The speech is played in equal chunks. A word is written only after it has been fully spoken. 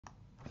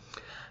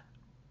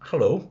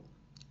Hello,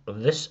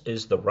 this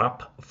is the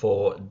wrap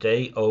for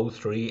day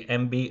 03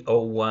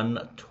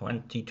 mb01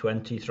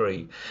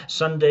 2023,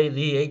 Sunday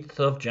the 8th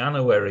of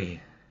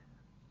January.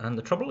 And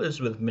the trouble is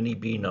with mini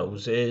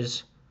Beanos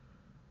is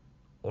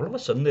all of a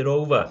sudden they're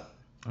over,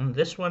 and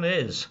this one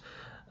is.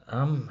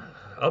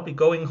 I'll be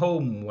going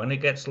home when it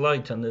gets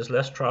light and there's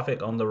less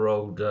traffic on the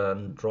road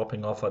and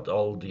dropping off at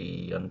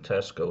Aldi and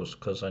Tesco's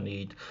because I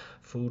need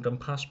food and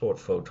passport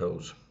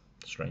photos,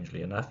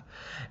 strangely enough.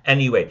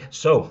 Anyway,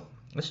 so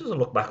this is a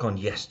look back on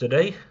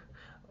yesterday.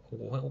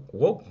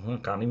 Whoa, I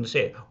can't even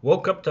say it.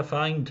 Woke up to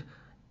find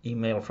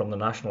email from the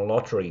National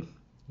Lottery.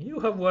 You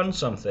have won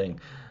something.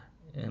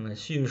 And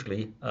it's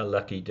usually a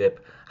lucky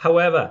dip.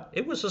 However,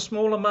 it was a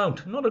small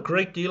amount, not a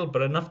great deal,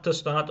 but enough to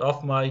start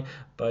off my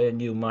buy a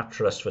new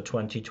mattress for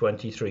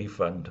 2023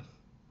 fund.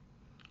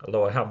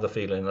 Although I have the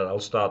feeling that I'll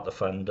start the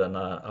fund and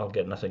I'll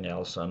get nothing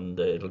else, and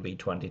it'll be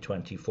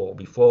 2024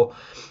 before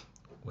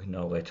we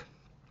know it.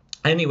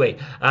 Anyway,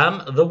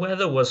 the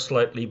weather was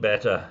slightly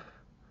better.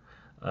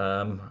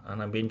 And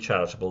I'm being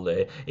charitable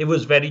there. It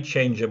was very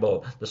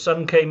changeable. The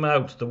sun came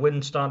out, the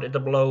wind started to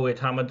blow, it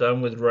hammered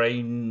down with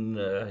rain,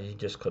 you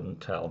just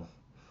couldn't tell.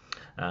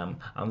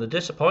 And the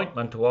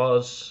disappointment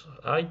was,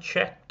 I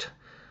checked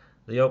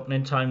the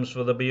opening times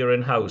for the beer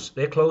in house.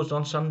 They're closed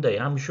on Sunday.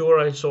 I'm sure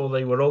I saw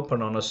they were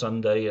open on a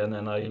Sunday, and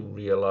then I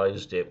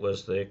realised it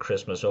was the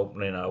Christmas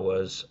opening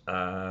hours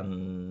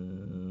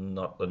and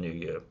not the New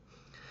Year.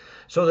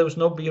 So there was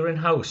no beer in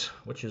house,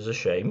 which is a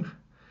shame.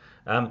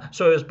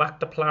 So it was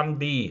back to plan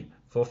B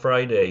for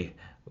Friday,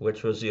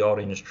 which was the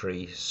orange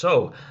tree.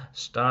 So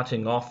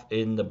starting off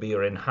in the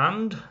beer in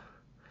hand,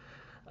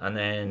 and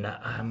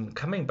then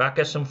coming back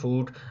at some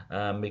food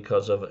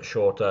because of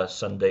shorter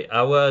Sunday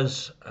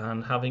hours,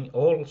 and having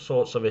all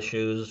sorts of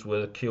issues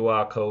with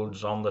QR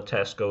codes on the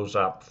Tesco's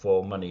app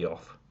for money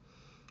off.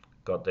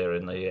 Got there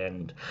in the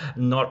end.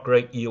 Not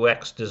great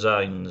UX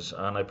designs,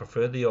 and I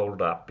prefer the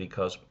old app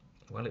because,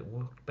 well, it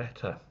worked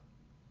better.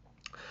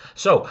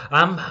 So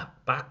I'm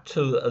back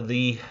to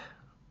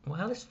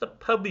it's the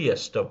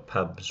pubbiest of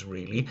pubs,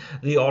 really.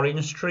 The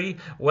Orange Tree,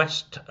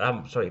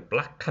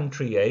 Black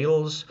Country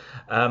Ales,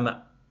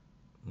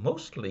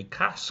 mostly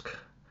cask.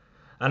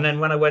 And then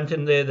when I went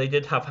in there, they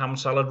did have ham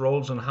salad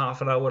rolls, and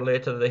half an hour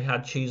later they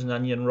had cheese and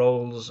onion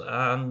rolls,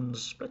 and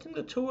splitting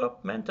the two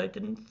up meant I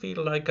didn't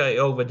feel like I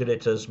overdid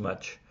it as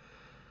much.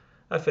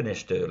 I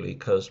finished early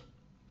because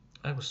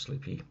I was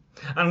sleepy,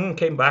 and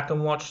came back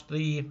and watched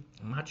the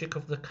Magic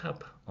of the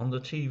Cup on the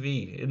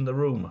TV in the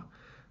room.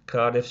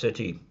 Cardiff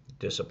City,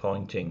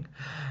 disappointing.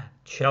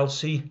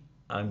 Chelsea,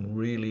 I'm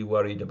really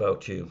worried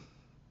about you.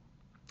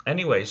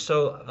 Anyway,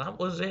 so that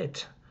was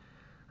it.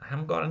 I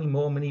haven't got any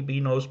more mini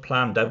Beanos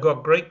planned. I've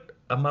got great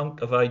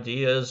amount of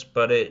ideas,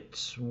 but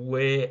it's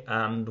where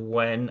and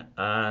when,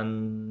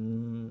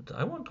 and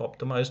I want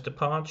optimized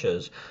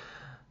departures,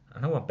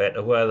 and I want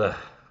better weather.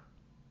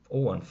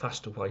 Oh, and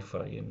faster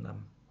Wi-Fi in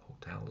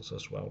hotels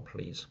as well,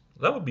 please.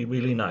 That would be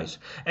really nice.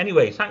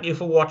 Anyway, thank you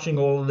for watching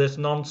all of this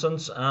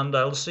nonsense, and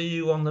I'll see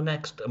you on the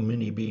next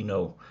mini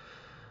Beano.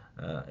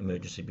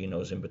 Emergency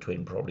Beanos in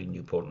between, probably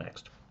Newport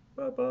next.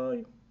 Bye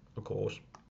bye. Of course.